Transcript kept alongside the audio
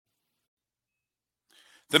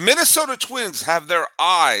The Minnesota Twins have their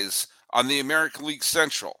eyes on the American League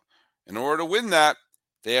Central. In order to win that,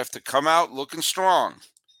 they have to come out looking strong.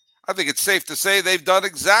 I think it's safe to say they've done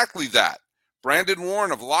exactly that. Brandon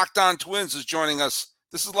Warren of Locked On Twins is joining us.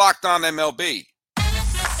 This is Locked On MLB.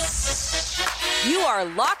 You are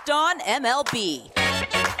Locked On MLB.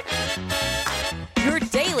 Your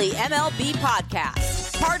daily MLB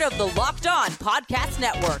podcast. Part of the Locked On Podcast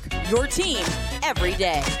Network. Your team every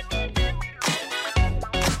day.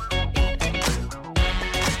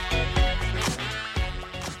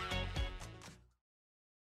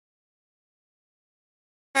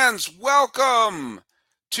 Fans, welcome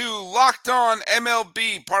to Locked On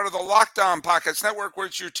MLB, part of the Locked On Podcast Network, where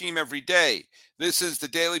it's your team every day. This is the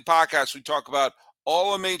daily podcast. We talk about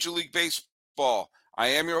all of Major League Baseball. I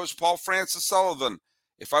am your host, Paul Francis Sullivan.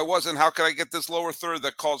 If I wasn't, how could I get this lower third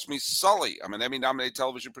that calls me Sully? I'm an Emmy-nominated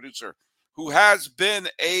television producer who has been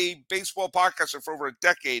a baseball podcaster for over a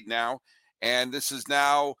decade now, and this is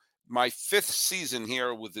now my fifth season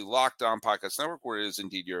here with the Locked On Podcast Network, where it is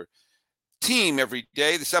indeed your team every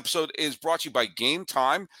day. This episode is brought to you by Game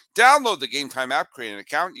Time. Download the Game Time app, create an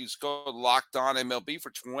account, use code Locked On MLB for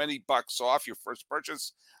 $20 off your first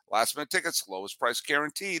purchase. Last minute tickets, lowest price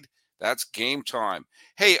guaranteed. That's Game Time.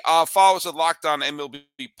 Hey, follow us at Locked On MLB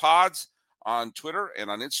Pods on Twitter and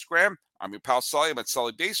on Instagram. I'm your pal Sully. I'm at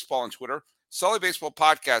Sully Baseball on Twitter, Sully Baseball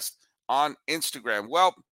Podcast on Instagram.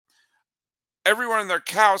 Well, everyone and their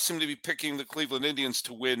cows seem to be picking the Cleveland Indians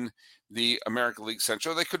to win the American League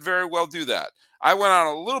Central. They could very well do that. I went on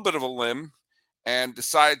a little bit of a limb and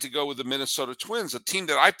decided to go with the Minnesota Twins, a team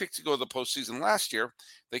that I picked to go to the postseason last year.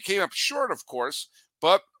 They came up short, of course,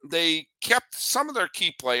 but they kept some of their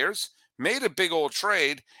key players, made a big old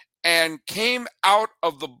trade, and came out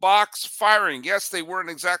of the box firing. Yes, they weren't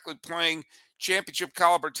exactly playing championship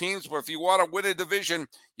caliber teams, but if you want to win a division,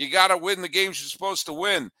 you got to win the games you're supposed to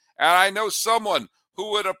win. And I know someone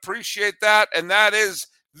who would appreciate that, and that is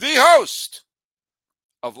the host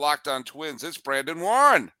of Locked On Twins. It's Brandon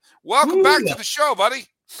Warren. Welcome back to the show, buddy.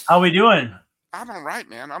 How we doing? I'm all right,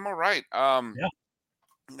 man. I'm all right.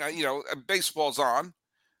 Baseball's on.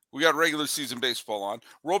 We got regular season baseball on.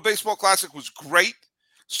 World Baseball Classic was great.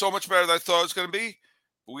 So much better than I thought it was going to be.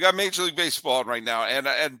 But we got Major League Baseball on right now.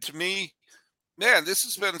 And to me, man, this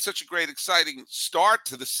has been such a great, exciting start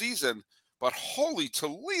to the season. But holy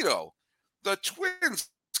Toledo, the Twins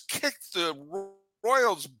kicked the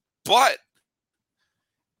Royals' butt.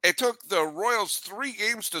 It took the Royals 3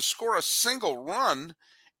 games to score a single run,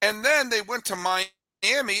 and then they went to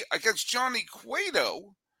Miami against Johnny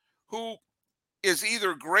Cueto, who is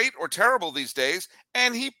either great or terrible these days,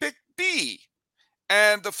 and he picked B.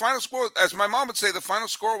 And the final score, as my mom would say, the final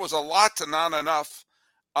score was a lot to not enough.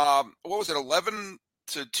 What was it, 11-2,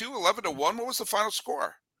 11-1? What was the final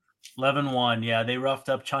score? 11-1. Yeah, they roughed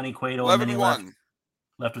up Johnny Cueto 11-1. And then he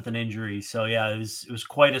left with an injury. So yeah, it was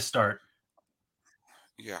quite a start.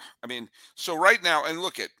 Yeah, I mean, so right now, and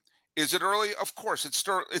look is it early? Of course, it's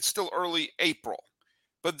still early April.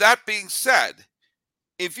 But that being said,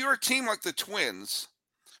 if you're a team like the Twins,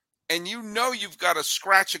 and you know you've got to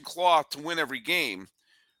scratch and claw to win every game,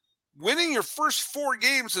 winning your first 4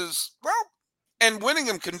 games is, well, and winning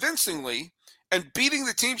them convincingly, and beating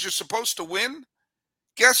the teams you're supposed to win,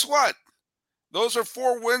 guess what? Those are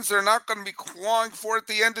 4 wins they're not going to be clawing for at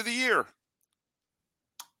the end of the year.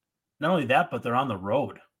 Not only that, but they're on the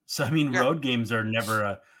road. So, I mean, road games are never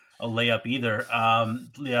a layup either.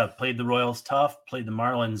 Played the Royals tough, played the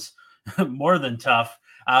Marlins more than tough.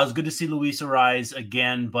 It was good to see Luis Ariz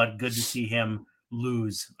again, but good to see him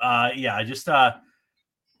lose.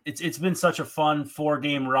 It's been such a fun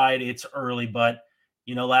 4-game ride. It's early, but,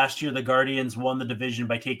 last year the Guardians won the division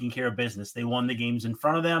by taking care of business. They won the games in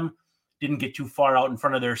front of them, didn't get too far out in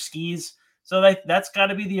front of their skis. So that's got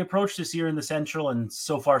to be the approach this year in the Central, and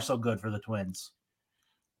so far so good for the Twins.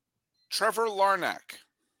 Trevor Larnach.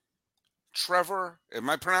 Trevor, am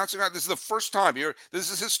I pronouncing that? This is the first time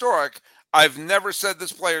this is historic. I've never said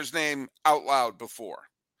this player's name out loud before.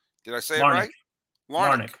 Did I say it right?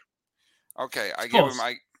 Larnach. Okay, I gave him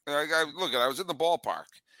I was in the ballpark.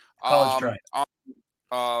 College try.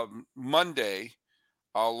 On Monday,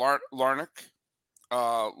 Larnach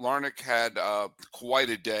had quite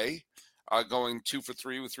a day. Going 2 for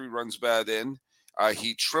 3 with 3 runs batted in.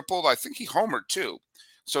 He tripled. I think he homered too.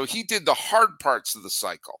 So he did the hard parts of the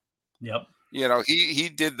cycle. Yep. He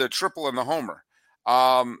did the triple and the homer.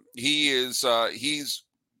 He's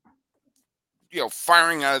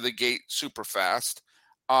firing out of the gate super fast.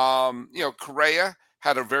 Correa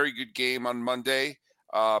had a very good game on Monday.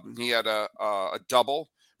 He had a double.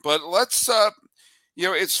 But let's,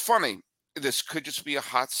 it's funny. This could just be a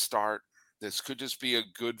hot start. This could just be a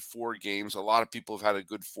good 4 games. A lot of people have had a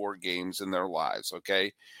good 4 games in their lives,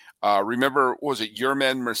 okay? Remember, was it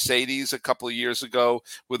Yerman Mercedes a couple of years ago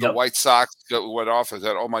with the Yep. White Sox went off and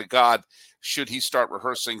said, oh, my God, should he start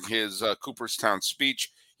rehearsing his Cooperstown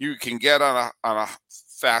speech? You can get on a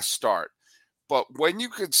fast start. But when you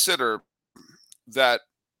consider that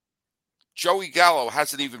Joey Gallo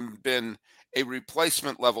hasn't even been a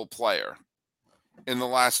replacement level player in the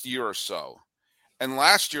last year or so, and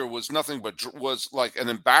last year was nothing but was like an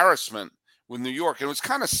embarrassment with New York. And it was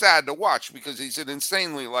kind of sad to watch because he's an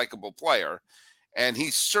insanely likable player, and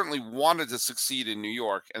he certainly wanted to succeed in New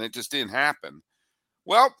York, and it just didn't happen.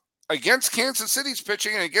 Well, against Kansas City's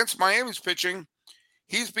pitching and against Miami's pitching,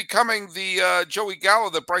 he's becoming the Joey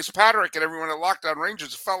Gallo that Bryce Patrick and everyone at Lockdown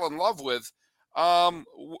Rangers fell in love with.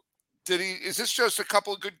 Is this just a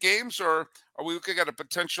couple of good games, or are we looking at a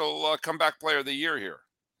potential comeback player of the year here?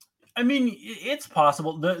 I mean, it's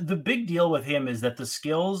possible. The big deal with him is that the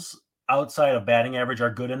skills outside of batting average are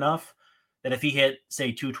good enough that if he hit,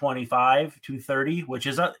 say, 225, 230, which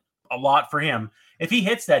is a lot for him, if he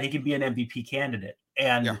hits that, he can be an MVP candidate.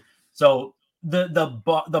 And so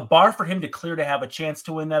the bar for him to clear to have a chance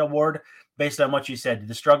to win that award, based on what you said,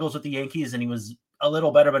 the struggles with the Yankees, and he was a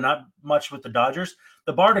little better, but not much with the Dodgers.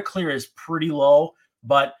 The bar to clear is pretty low,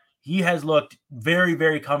 but he has looked very,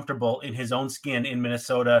 very comfortable in his own skin in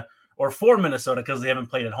Minnesota, or for Minnesota, because they haven't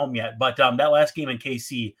played at home yet. But that last game in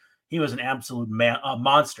KC, he was an absolute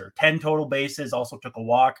monster. 10 total bases, also took a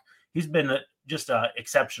walk. He's been just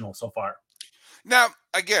exceptional so far. Now,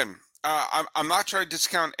 again, I'm not trying to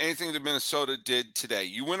discount anything that Minnesota did today.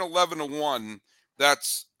 You win 11-1.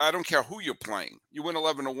 I don't care who you're playing. You win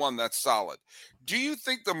 11-1. That's solid. Do you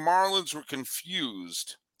think the Marlins were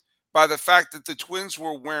confused by the fact that the Twins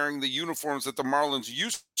were wearing the uniforms that the Marlins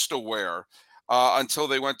used to wear until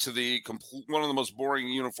they went to one of the most boring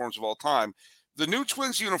uniforms of all time? The new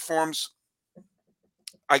Twins uniforms,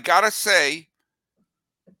 I gotta say,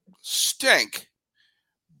 stink.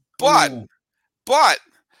 But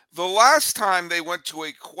the last time they went to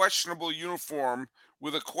a questionable uniform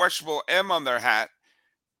with a questionable M on their hat,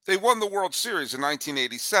 they won the World Series in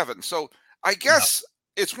 1987. So I guess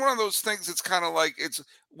it's one of those things that's kind of like, it's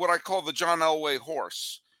what I call the John Elway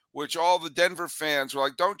horse, which all the Denver fans were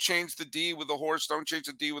like, don't change the D with the horse, don't change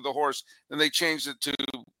the D with the horse. Then they changed it to,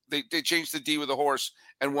 they changed the D with the horse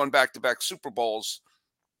and won back-to-back Super Bowls.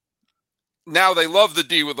 Now they love the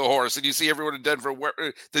D with the horse, and you see everyone in Denver wear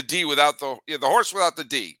the D without the horse without the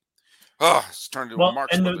D. Oh, it's turned into a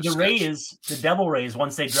Marx and Brothers the Rays, the Devil Rays,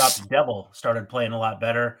 once they dropped Devil, started playing a lot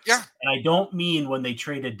better. Yeah. And I don't mean when they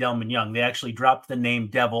traded Delman Young. They actually dropped the name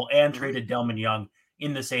Devil and traded Delman Young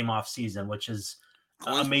in the same offseason, which is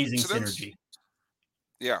amazing synergy.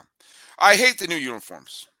 Yeah. I hate the new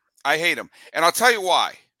uniforms. I hate them. And I'll tell you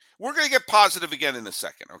why. We're going to get positive again in a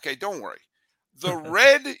second, okay? Don't worry. The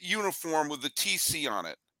red uniform with the TC on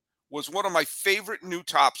it was one of my favorite new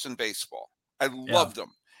tops in baseball. I loved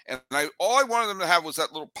them. And all I wanted them to have was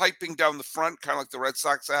that little piping down the front, kind of like the Red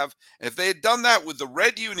Sox have. And if they had done that with the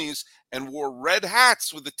red unis and wore red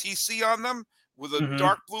hats with the TC on them, with a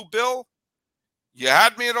dark blue bill, you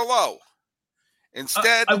had me at a low.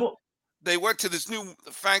 Instead, they went to this new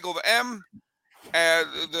fangled M and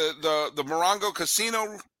the Morongo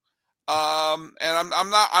Casino, and I'm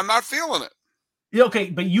not feeling it. Yeah, okay,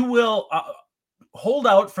 but you will hold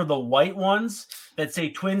out for the white ones that say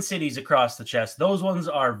Twin Cities across the chest. Those ones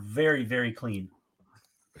are very, very clean.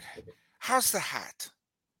 How's the hat?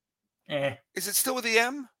 Is it still with the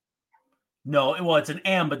M? No, well, it's an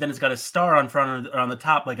M, but then it's got a star on front or on the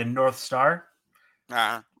top, like a North Star.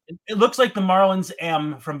 It looks like the Marlins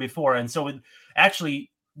M from before, and so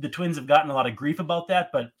actually the Twins have gotten a lot of grief about that,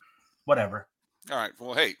 but whatever. All right,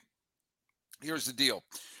 well, hey, here's the deal.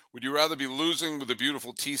 Would you rather be losing with a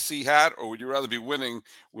beautiful TC hat, or would you rather be winning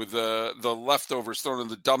with the leftovers thrown in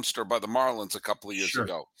the dumpster by the Marlins a couple of years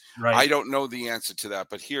ago? Right. I don't know the answer to that,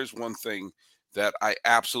 but here's one thing that I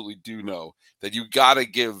absolutely do know, that you got to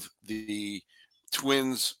give the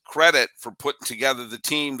Twins credit for putting together the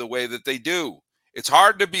team the way that they do. It's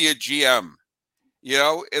hard to be a GM. You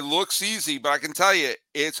know, it looks easy, but I can tell you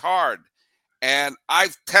it's hard. And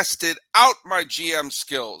I've tested out my GM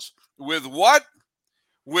skills with what?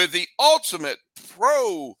 With the ultimate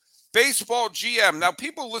pro baseball GM. Now,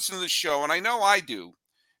 people listen to the show, and I know I do,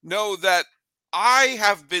 know that I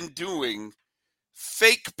have been doing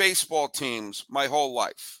fake baseball teams my whole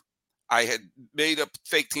life. I had made up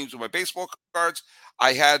fake teams with my baseball cards.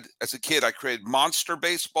 I had, as a kid, I created Monster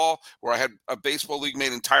Baseball, where I had a baseball league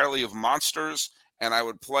made entirely of monsters, and I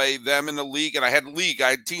would play them in the league. And I had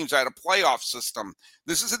teams. I had a playoff system.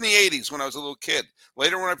 This is in the 80s when I was a little kid.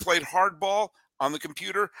 Later, when I played hardball on the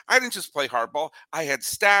computer, I didn't just play hardball. I had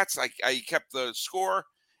stats. I kept the score,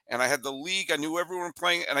 and I had the league. I knew everyone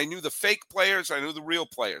playing, and I knew the fake players. I knew the real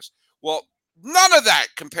players. Well, none of that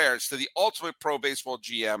compares to the Ultimate Pro Baseball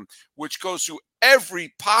GM, which goes through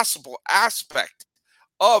every possible aspect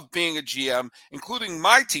of being a GM, including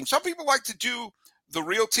my team. Some people like to do the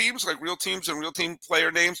real teams, like real teams and real team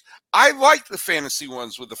player names. I like the fantasy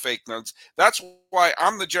ones with the fake notes. That's why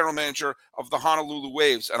I'm the general manager of the Honolulu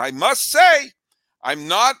Waves. And I must say, I'm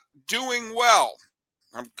not doing well.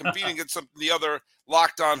 I'm competing against some of the other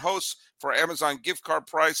Locked On hosts for Amazon gift card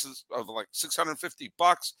prices of like $650,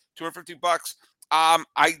 $250.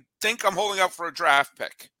 I think I'm holding up for a draft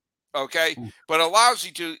pick. Okay. But it allows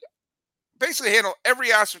you to basically handle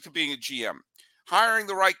every aspect of being a GM, hiring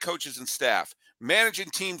the right coaches and staff, managing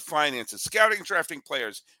team finances, scouting and drafting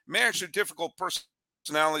players, managing difficult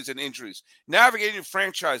personalities and injuries, navigating a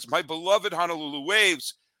franchise. My beloved Honolulu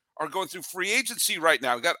Waves are going through free agency right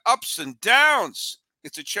now. We got ups and downs.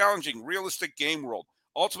 It's a challenging, realistic game world.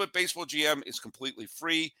 Ultimate Baseball GM is completely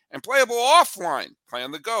free and playable offline. Play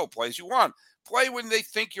on the go. Play as you want. Play when they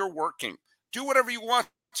think you're working. Do whatever you want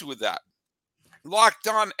to with that. Locked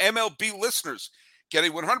On MLB listeners get a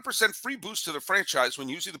 100% free boost to the franchise when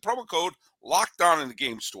using the promo code Locked On in the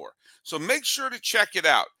game store. So make sure to check it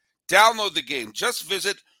out. Download the game. Just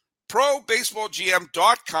visit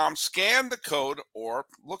probaseballgm.com, scan the code, or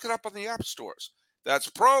look it up on the app stores. That's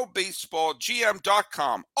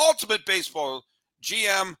probaseballgm.com. Ultimate Baseball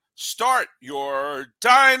GM. Start your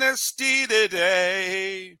dynasty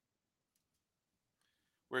today.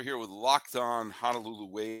 We're here with Locked On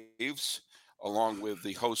Honolulu Waves, along with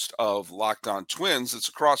the host of Locked On Twins. It's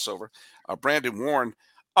a crossover, Brandon Warren.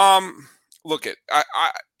 Look, it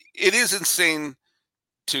is insane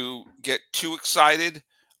to get too excited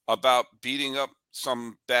about beating up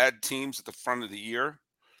some bad teams at the front of the year,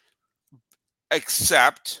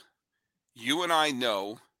 except you and I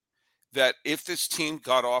know that if this team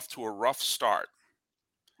got off to a rough start,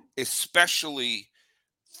 especially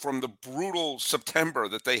from the brutal September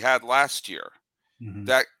that they had last year,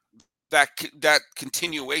 that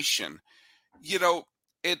continuation,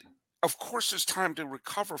 of course there's time to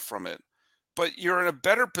recover from it, but you're in a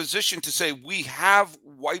better position to say we have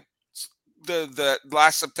wiped the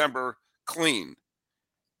last September clean.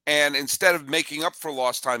 And instead of making up for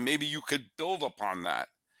lost time, maybe you could build upon that.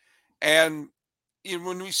 And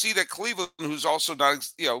when we see that Cleveland, who's also not,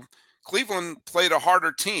 Cleveland played a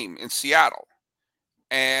harder team in Seattle,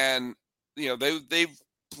 and they've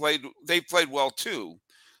played well too.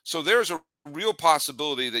 So there's a real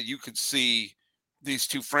possibility that you could see these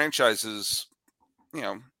two franchises,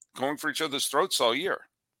 going for each other's throats all year.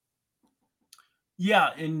 Yeah,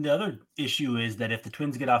 and the other issue is that if the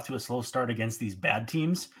Twins get off to a slow start against these bad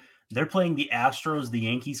teams, they're playing the Astros, the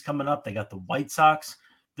Yankees coming up. They got the White Sox.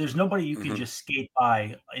 There's nobody you can just skate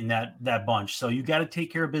by in that bunch. So you got to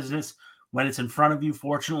take care of business when it's in front of you.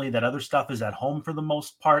 Fortunately, that other stuff is at home for the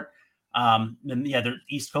most part. And yeah, they're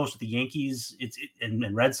East Coast with the Yankees,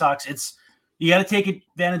 and Red Sox. You got to take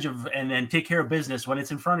advantage of and take care of business when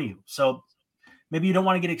it's in front of you. So maybe you don't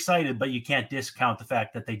want to get excited, but you can't discount the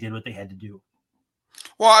fact that they did what they had to do.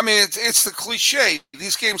 Well, I mean, it's the cliche.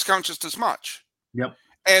 These games count just as much. Yep.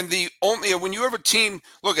 And when you have a team,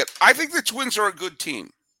 I think the Twins are a good team.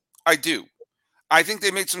 I do. I think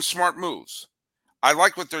they made some smart moves. I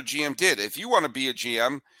like what their GM did. If you want to be a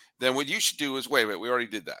GM, then what you should do is wait a minute. We already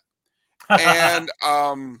did that. And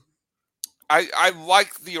I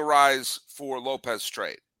liked the Arise for Lopez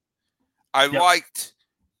trade. Liked.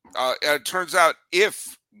 It turns out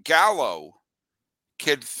if Gallo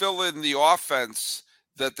could fill in the offense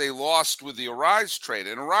that they lost with the Arise trade,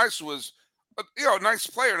 and Arise was a nice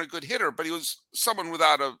player and a good hitter, but he was someone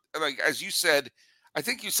without as you said. I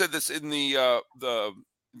think you said this in the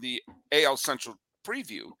AL Central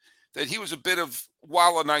preview, that he was a bit of,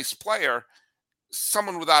 while a nice player,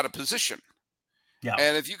 someone without a position. Yeah.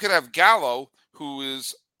 And if you could have Gallo, who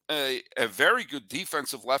is a very good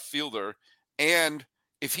defensive left fielder, and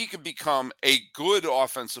if he could become a good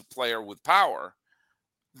offensive player with power,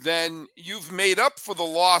 then you've made up for the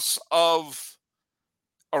loss of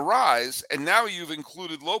Arise, and now you've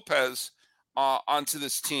included Lopez onto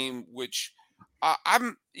this team, which I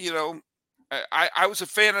was a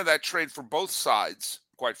fan of that trade for both sides,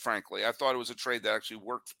 quite frankly. I thought it was a trade that actually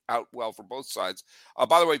worked out well for both sides.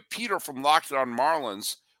 By the way, Peter from Locked On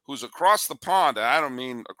Marlins, who's across the pond, and I don't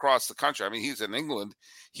mean across the country. I mean, he's in England.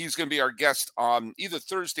 He's going to be our guest on either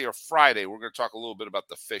Thursday or Friday. We're going to talk a little bit about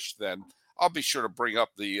the fish then. I'll be sure to bring up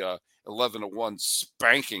the 11-1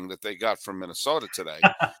 spanking that they got from Minnesota today.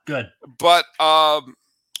 Good. But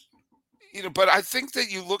but I think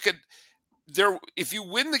that you look at if you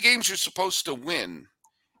win the games you're supposed to win,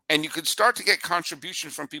 and you can start to get contribution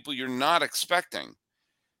from people you're not expecting.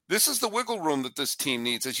 This is the wiggle room that this team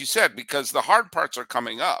needs, as you said, because the hard parts are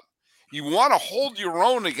coming up. You want to hold your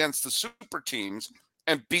own against the super teams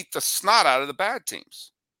and beat the snot out of the bad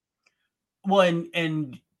teams. Well,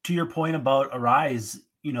 and to your point about Arise,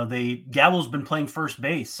 Gavel's been playing first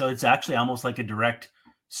base, so it's actually almost like a direct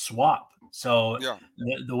swap. So yeah.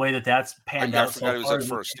 the way that's panned out. I forgot he was at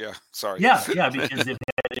first. Yeah, sorry. Yeah, because they've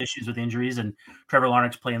had issues with injuries, and Trevor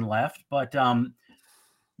Larnach's playing left. But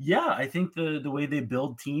I think the way they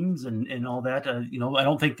build teams and all that, I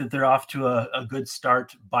don't think that they're off to a good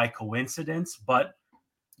start by coincidence. But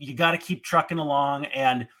you got to keep trucking along,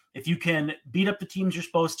 and if you can beat up the teams you're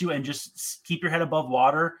supposed to, and just keep your head above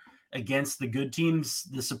water against the good teams,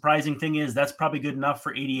 the surprising thing is that's probably good enough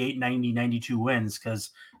for 88, 90, 92 wins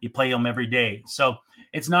because you play them every day. So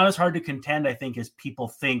it's not as hard to contend, I think, as people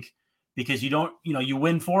think, because you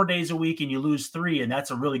win 4 days a week and you lose 3, and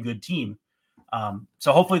that's a really good team.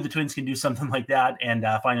 So hopefully the Twins can do something like that and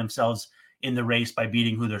find themselves in the race by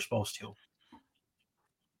beating who they're supposed to.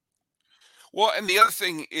 Well, and the other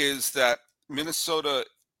thing is that Minnesota,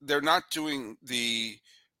 they're not doing the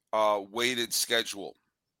weighted schedule.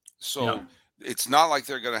 So it's not like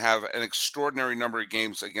they're going to have an extraordinary number of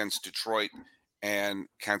games against Detroit and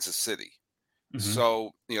Kansas City. Mm-hmm.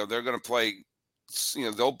 So, they're going to play,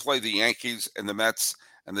 they'll play the Yankees and the Mets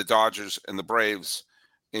and the Dodgers and the Braves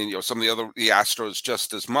and, some of the Astros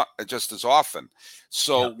just as often.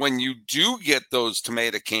 So when you do get those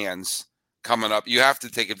tomato cans coming up, you have to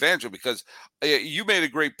take advantage of it, because you made a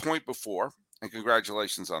great point before, and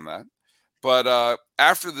congratulations on that. But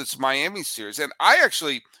after this Miami series, and I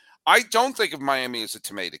don't think of Miami as a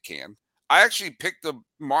tomato can. I actually picked the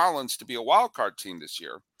Marlins to be a wild card team this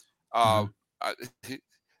year.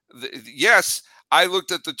 Yes, I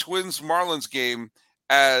looked at the Twins-Marlins game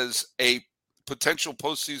as a potential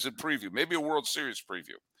postseason preview, maybe a World Series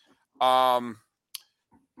preview.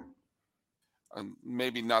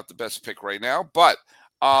 Maybe not the best pick right now, but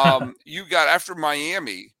you got, after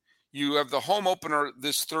Miami, you have the home opener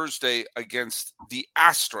this Thursday against the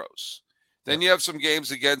Astros. Then you have some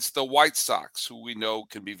games against the White Sox, who we know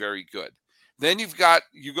can be very good. Then you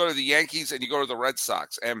go to the Yankees and you go to the Red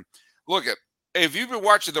Sox. And look, if you've been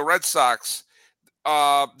watching the Red Sox,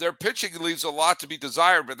 their pitching leaves a lot to be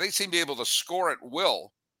desired, but they seem to be able to score at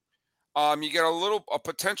will. You get a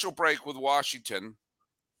potential break with Washington,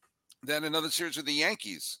 then another series with the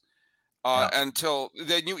Yankees. Until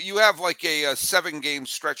then you have like a 7-game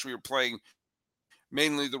stretch where you're playing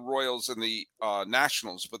mainly the Royals and the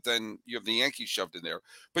Nationals, but then you have the Yankees shoved in there.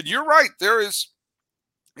 But you're right. There is,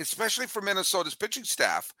 especially for Minnesota's pitching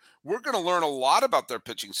staff, we're going to learn a lot about their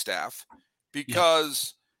pitching staff,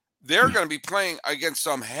 because they're going to be playing against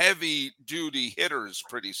some heavy-duty hitters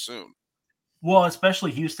pretty soon. Well,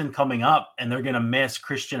 especially Houston coming up, and they're going to miss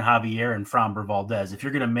Christian Javier and Framber Valdez. If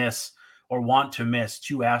you're going to miss or want to miss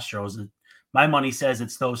 2 Astros, my money says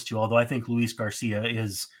it's those 2, although I think Luis Garcia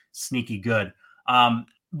is sneaky good.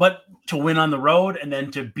 But to win on the road and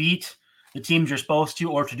then to beat the teams you're supposed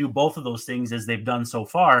to, or to do both of those things as they've done so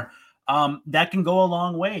far, that can go a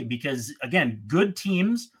long way, because, again, good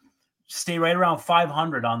teams stay right around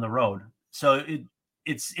 500 on the road. So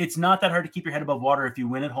it's not that hard to keep your head above water if you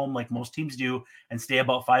win at home like most teams do and stay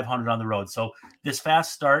about 500 on the road. So this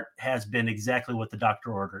fast start has been exactly what the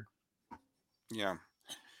doctor ordered. Yeah.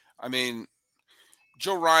 I mean,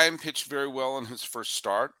 Joe Ryan pitched very well in his first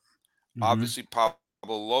start. Mm-hmm. Obviously, Pablo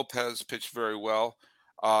Lopez pitched very well.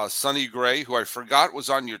 Sonny Gray, who I forgot was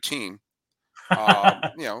on your team,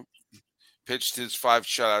 pitched his 5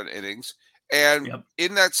 shutout innings. And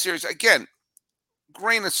in that series, again,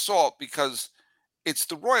 grain of salt, because it's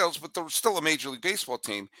the Royals, but they're still a Major League Baseball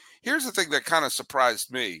team. Here's the thing that kind of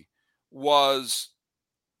surprised me was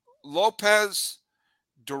Lopez,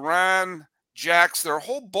 Duran, Jax, their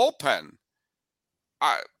whole bullpen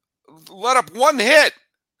let up 1 hit.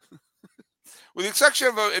 With the exception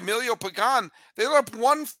of Emilio Pagan, they let up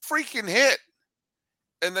 1 freaking hit.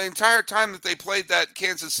 And the entire time that they played that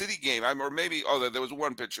Kansas City game, or maybe there was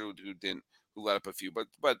one pitcher who let up a few, but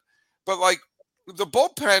like the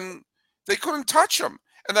bullpen, they couldn't touch them.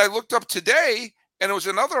 And I looked up today, and it was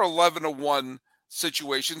another 11-1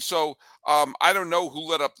 situation. So I don't know who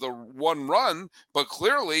let up the 1 run, but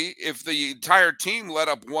clearly, if the entire team let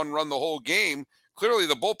up 1 run the whole game, clearly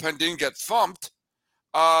the bullpen didn't get thumped.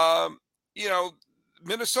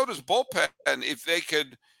 Minnesota's bullpen, if they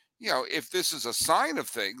could, if this is a sign of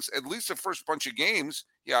things, at least the first bunch of games,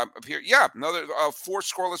 up here, another 4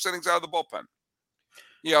 scoreless innings out of the bullpen.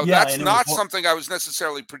 Yeah, That's and it was not something I was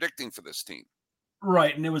necessarily predicting for this team.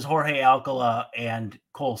 right, and it was Jorge Alcala and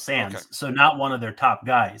Cole Sands, Okay. so not one of their top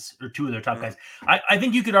guys or two of their top guys. I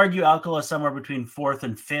think you could argue Alcala somewhere between 4th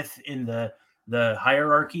and 5th in the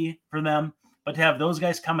hierarchy for them, but to have those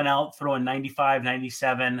guys coming out throwing 95,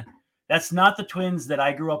 97, that's not the Twins that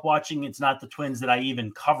I grew up watching. It's not the Twins that I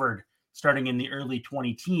even covered starting in the early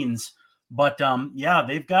 20 teens. But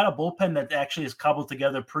they've got a bullpen that actually is cobbled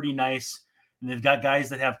together pretty nice. And they've got guys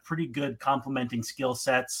that have pretty good complementing skill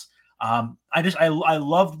sets. I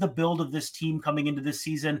loved the build of this team coming into this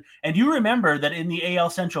season. And you remember that in the AL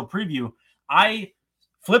Central preview, I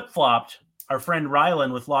flip-flopped our friend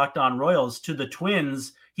Rylan with Locked On Royals to the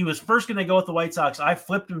Twins. He was first going to go with the White Sox. I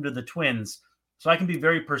flipped him to the Twins, so I can be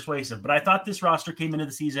very persuasive. But I thought this roster came into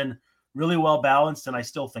the season really well balanced, and I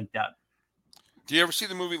still think that. Do you ever see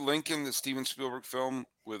the movie Lincoln, the Steven Spielberg film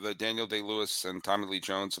with Daniel Day-Lewis and Tommy Lee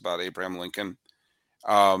Jones about Abraham Lincoln?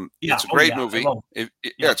 It's a great movie.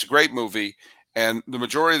 It's a great movie. And the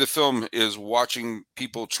majority of the film is watching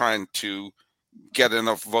people trying to get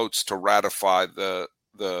enough votes to ratify the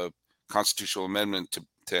constitutional amendment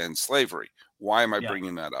to end slavery. Why am I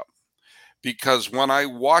bringing that up? Because when I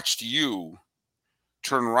watched you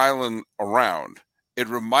turn Rylan around, it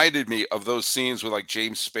reminded me of those scenes with like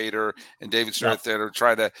James Spader and David Strathairn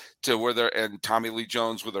trying to where they're and Tommy Lee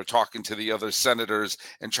Jones where they're talking to the other senators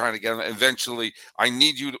and trying to get them. Eventually,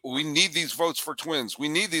 we need these votes for Twins. We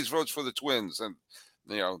need these votes for the Twins. And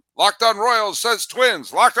Locked On Royals says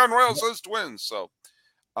Twins. Locked On Royals says Twins. So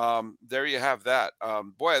there you have that.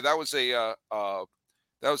 Boy, that was a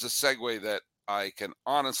segue that I can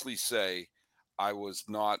honestly say I was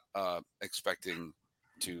not expecting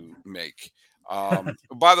to make.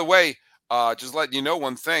 By the way, just letting you know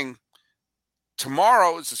one thing.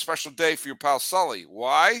 Tomorrow is a special day for your pal Sully.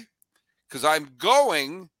 Why? Because I'm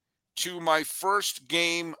going to my first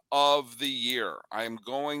game of the year. I'm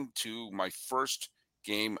going to my first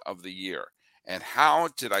game of the year. And how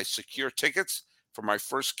did I secure tickets for my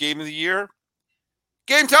first game of the year?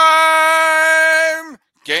 Game time!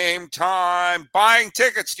 Game time! Buying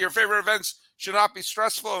tickets to your favorite events should not be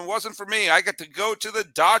stressful, and wasn't for me. I get to go to the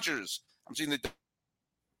Dodgers. I'm seeing the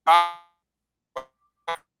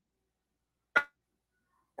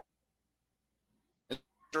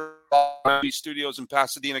studios in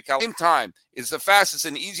Pasadena, California. Game time is the fastest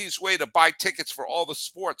and easiest way to buy tickets for all the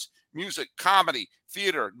sports, music, comedy,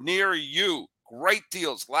 theater near you. Great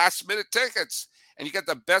deals, last-minute tickets, and you get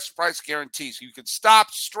the best price guarantee, so you can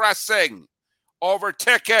stop stressing over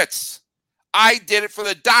tickets. I did it for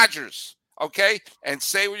the Dodgers, okay? And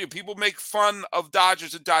say when people make fun of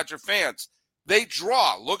Dodgers and Dodger fans, they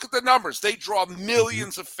draw. Look at the numbers. They draw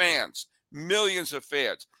millions of fans. Millions of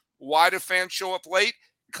fans. Why do fans show up late?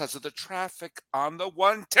 Because of the traffic on the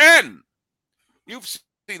 110. You've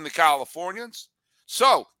seen the Californians.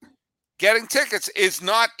 So, getting tickets is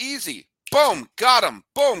not easy. Boom, got them.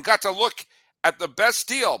 Boom, got to look at the best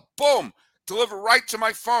deal. Boom, deliver right to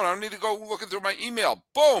my phone. I don't need to go looking through my email.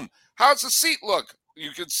 Boom, how's the seat look?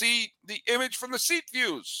 You can see the image from the seat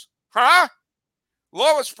views. Huh?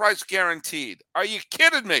 Lowest price guaranteed. Are you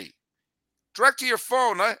kidding me? Direct to your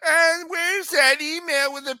phone. Huh? And where's that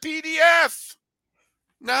email with the PDF?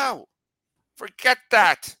 No. Forget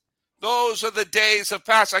that. Those are the days of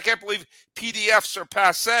past. I can't believe PDFs are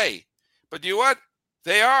passe. But you know what?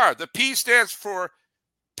 They are. The P stands for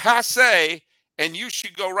passe, and you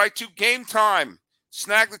should go right to Game Time.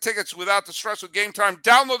 Snag the tickets without the stress with Game Time.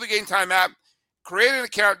 Download the Game Time app. Create an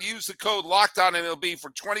account. Use the code LOCKEDONMLB for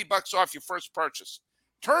 $20 off your first purchase.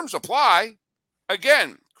 Terms apply.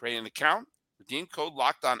 Again, create an account. Redeem code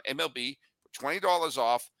LOCKEDONMLB for $20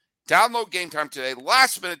 off. Download Game Time today.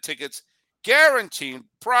 Last-minute tickets. Guaranteed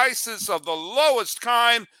prices of the lowest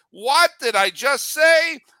kind. What did I just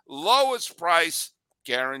say? Lowest price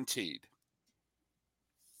guaranteed.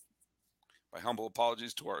 My humble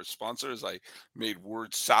apologies to our sponsors. I made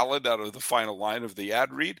word salad out of the final line of the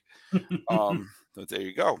ad read. But there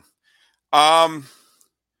you go.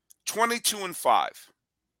 22-5.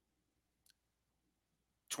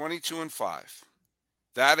 22-5.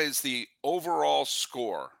 That is the overall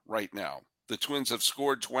score right now. The Twins have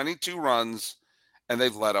scored 22 runs, and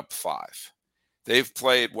they've let up 5. They've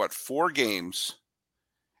played, 4 games,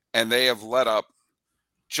 and they have let up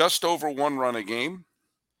just over 1 run a game,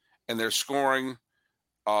 and they're scoring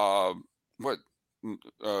more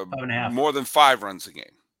than 5 runs a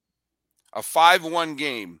game. A 5-1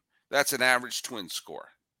 game, that's an average Twins score.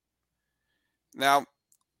 Now,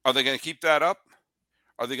 are they going to keep that up?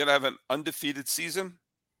 Are they going to have an undefeated season?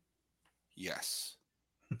 Yes.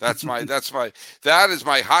 That is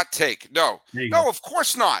my hot take. No, There you go. of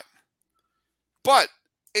course not. But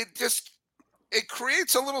it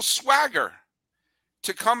creates a little swagger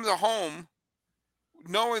to come to home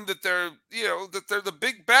knowing that they're the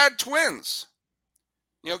big bad Twins.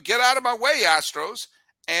 Get out of my way, Astros.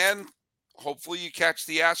 And hopefully you catch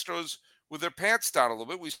the Astros with their pants down a little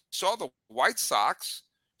bit. We saw the White Sox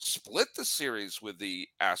split the series with the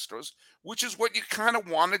Astros, which is what you kind of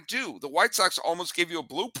want to do. The White Sox almost gave you a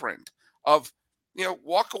blueprint of,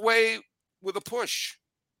 walk away with a push.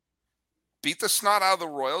 Beat the snot out of the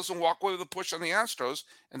Royals and walk away with a push on the Astros,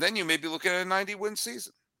 and then you may be looking at a 90-win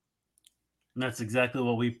season. And that's exactly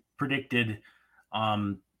what we predicted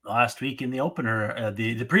last week in the opener,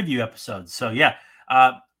 the preview episode. So, yeah,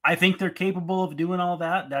 I think they're capable of doing all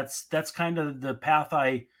that. That's kind of the path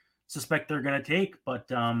I suspect they're going to take. But,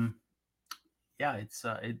 yeah,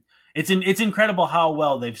 it's incredible how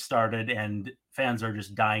well they've started, and fans are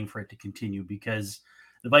just dying for it to continue because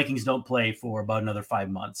the Vikings don't play for about another 5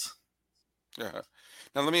 months. Yeah.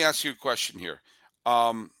 Now, let me ask you a question here.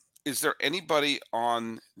 Is there anybody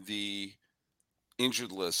on the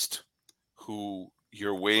injured list who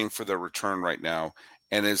you're waiting for their return right now?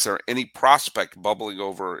 And is there any prospect bubbling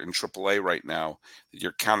over in AAA right now that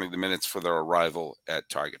you're counting the minutes for their arrival at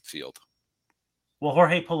Target Field? Well,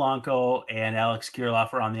 Jorge Polanco and Alex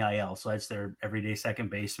Kirilloff are on the IL, so that's their everyday second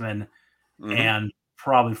baseman and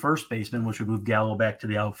probably first baseman, which would move Gallo back to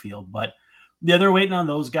the outfield. But yeah, they're waiting on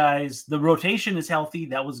those guys. The rotation is healthy.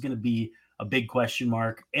 That was going to be a big question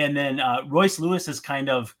mark. And then Royce Lewis is kind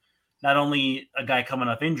of not only a guy coming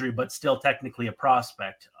off injury, but still technically a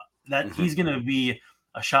prospect. That he's going to be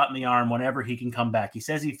a shot in the arm whenever he can come back. He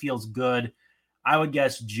says he feels good. I would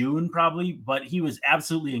guess June probably, but he was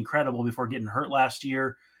absolutely incredible before getting hurt last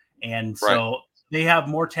year. And so they have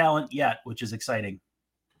more talent yet, which is exciting.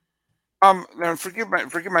 Now forgive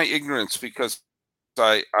my ignorance because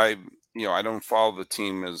I don't follow the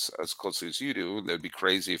team as closely as you do. That'd be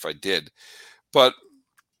crazy if I did. But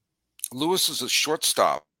Lewis is a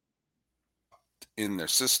shortstop in their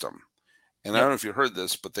system. And I don't know if you heard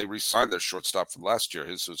this, but they re-signed their shortstop from last year.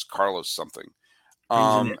 His was Carlos something.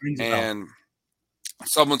 And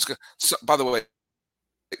by the way,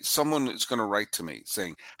 someone is going to write to me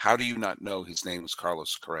saying, how do you not know his name was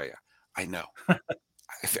Carlos Correa? I know.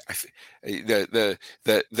 The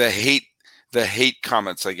hate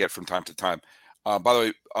comments I get from time to time. By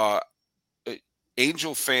the way,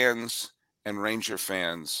 Angel fans and Ranger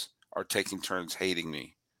fans are taking turns hating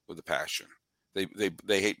me with a passion. They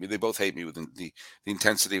hate me. They both hate me with the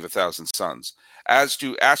intensity of 1,000 suns. As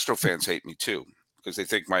do Astro fans hate me too, because they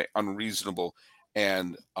think my unreasonable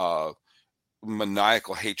and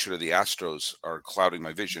maniacal hatred of the Astros are clouding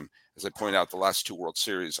my vision. As I point out, the last 2 World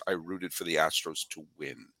Series, I rooted for the Astros to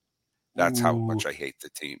win. That's how much I hate the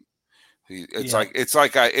team.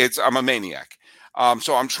 I'm a maniac.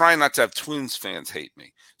 So I'm trying not to have Twins fans hate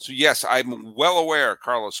me. So yes, I'm well aware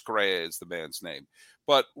Carlos Correa is the man's name.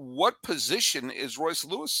 But what position is Royce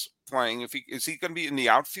Lewis playing? Is he going to be in the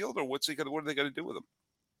outfield, or what are they going to do with him?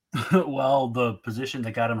 Well, the position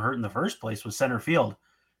that got him hurt in the first place was center field,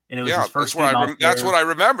 and it was his first game out there. That's what I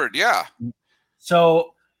remembered. Yeah.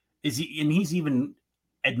 So he's even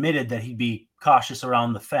admitted that he'd be cautious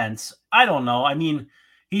around the fence. I don't know. I mean,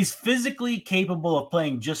 he's physically capable of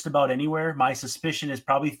playing just about anywhere. My suspicion is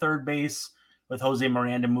probably third base, with Jose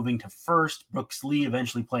Miranda moving to first, Brooks Lee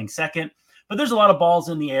eventually playing second. But there's a lot of balls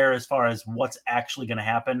in the air as far as what's actually going to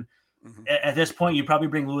happen. At this point, you probably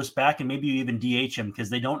bring Lewis back and maybe you even DH him because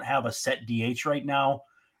they don't have a set DH right now.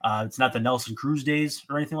 It's not the Nelson Cruz days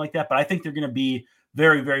or anything like that. But I think they're going to be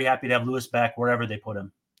very, very happy to have Lewis back wherever they put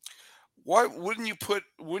him. Why wouldn't you put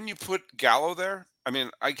Gallo there? I mean,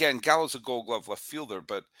 again, Gallo's a Gold Glove left fielder,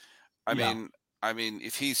 but I mean,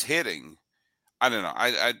 if he's hitting, I don't know.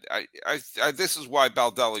 I this is why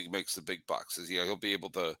Baldelli makes the big bucks. Is he'll be able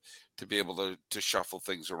to shuffle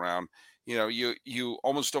things around. You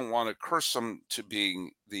almost don't want to curse him to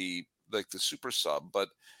being the super sub, but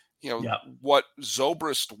what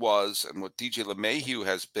Zobrist was and what DJ LeMahieu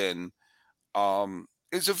has been,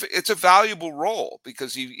 it's a valuable role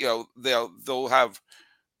because they'll have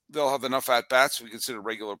enough at bats to be considered a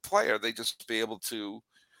regular player. They just be able to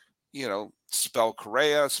spell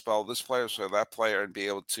Correa, spell this player, spell that player, and be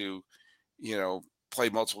able to play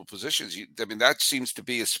multiple positions. I mean, that seems to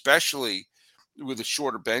be, especially with the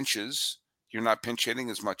shorter benches, you're not pinch hitting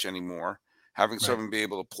as much anymore. Having someone be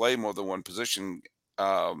able to play more than one position,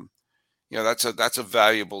 that's a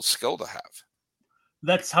valuable skill to have.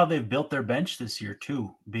 That's how they've built their bench this year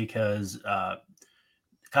too, because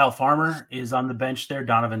Kyle Farmer is on the bench there,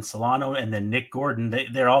 Donovan Solano, and then Nick Gordon.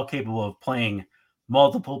 They're all capable of playing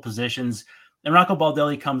multiple positions. And Rocco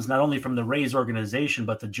Baldelli comes not only from the Rays organization,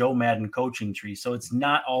 but the Joe Madden coaching tree. So it's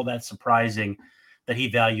not all that surprising that he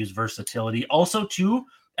values versatility. Also, too,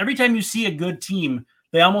 every time you see a good team,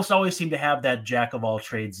 they almost always seem to have that jack of all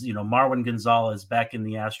trades. Marwin Gonzalez back in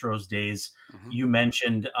the Astros days. Mm-hmm. You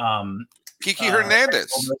mentioned Kiki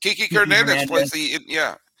Hernandez. Kiki Hernandez plays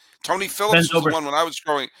Tony Phillips was the one when I was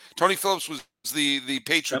growing. Tony Phillips was the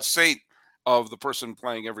patron saint of the person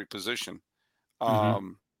playing every position.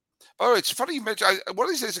 Oh, it's funny you mentioned. One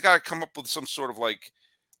of these days, I got to come up with some sort of like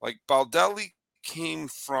Baldelli came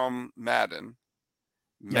from Madden.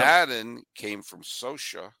 Madden came from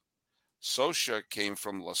Scioscia. Scioscia came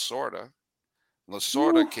from Lasorda.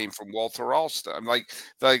 Lasorda came from Walter Alston. Like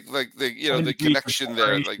the connection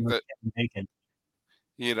there, like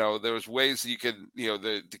there was ways that you could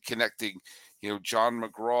the connecting John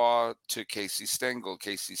McGraw to Casey Stengel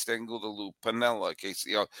to Lou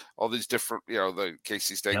Piniella, all these different the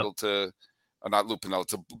Casey Stengel to not Lou Piniella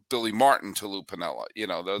to Billy Martin to Lou Piniella.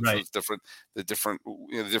 Those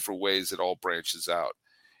different ways it all branches out.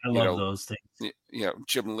 I love those things.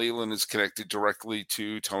 Jim Leland is connected directly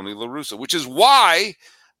to Tony La Russa, which is why,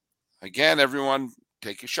 again, everyone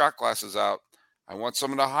take your shot glasses out. I want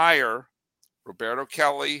someone to hire Roberto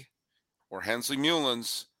Kelly or Hensley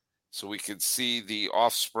Mullins so we could see the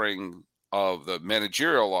offspring of the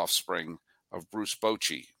managerial offspring of Bruce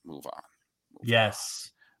Bochy move on.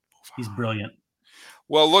 He's brilliant.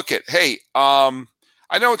 Well, look at, hey,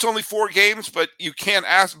 I know it's only 4 games, but you can't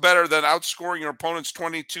ask better than outscoring your opponents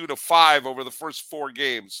 22-5 over the first 4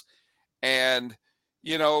 games. And,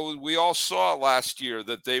 we all saw last year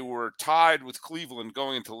that they were tied with Cleveland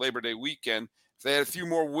going into Labor Day weekend. If they had a few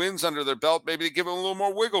more wins under their belt, maybe they give them a little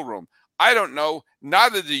more wiggle room. I don't know.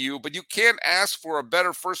 Neither do you, but you can't ask for a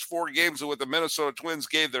better first 4 games than what the Minnesota Twins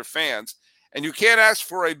gave their fans. And you can't ask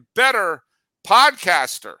for a better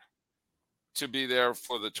podcaster to be there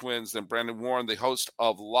for the Twins than Brandon Warren, the host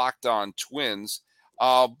of Locked On Twins.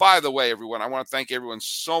 By the way, everyone, I want to thank everyone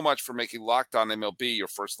so much for making Locked On MLB your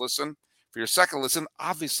first listen. For your second listen,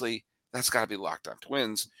 obviously, that's got to be Locked On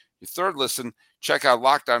Twins. Your third listen, check out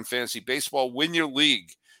Locked On Fantasy Baseball. Win your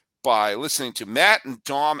league by listening to Matt and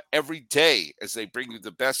Dom every day as they bring you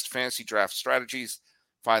the best fantasy draft strategies.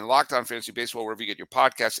 Find Locked On Fantasy Baseball wherever you get your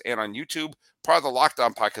podcasts and on YouTube, part of the Locked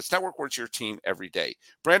On Podcast Network, where it's your team every day.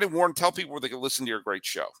 Brandon Warren, tell people where they can listen to your great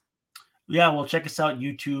show. Yeah, well, check us out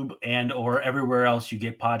YouTube and or everywhere else you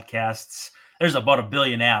get podcasts. There's about a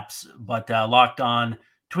billion apps, but Locked On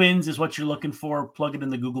Twins is what you're looking for. Plug it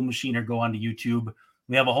in the Google machine or go onto YouTube.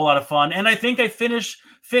 We have a whole lot of fun. And I think I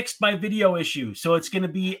fixed my video issue. So it's going to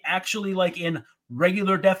be actually like in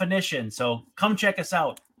regular definition. So come check us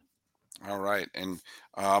out. All right. And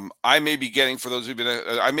I may be getting, for those who've been,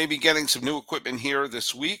 I may be getting some new equipment here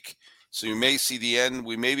this week. So you may see the end.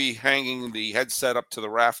 We may be hanging the headset up to the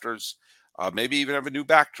rafters. Maybe even have a new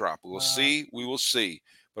backdrop. We will see. We will see.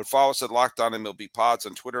 But follow us at Locked On MLB Pods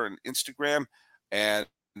on Twitter and Instagram. And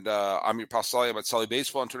I'm your pal Sully. I'm at Sully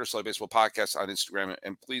Baseball on Twitter, Sully Baseball Podcast on Instagram.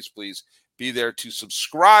 And please be there to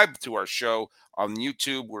subscribe to our show on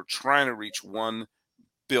YouTube. We're trying to reach 1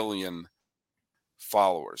 billion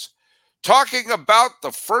followers. Talking about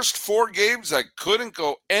the first 4 games that couldn't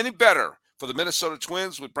go any better for the Minnesota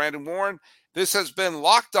Twins with Brandon Warren. This has been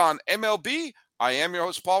Locked On MLB. I am your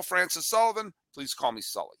host, Paul Francis Sullivan. Please call me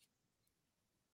Sully.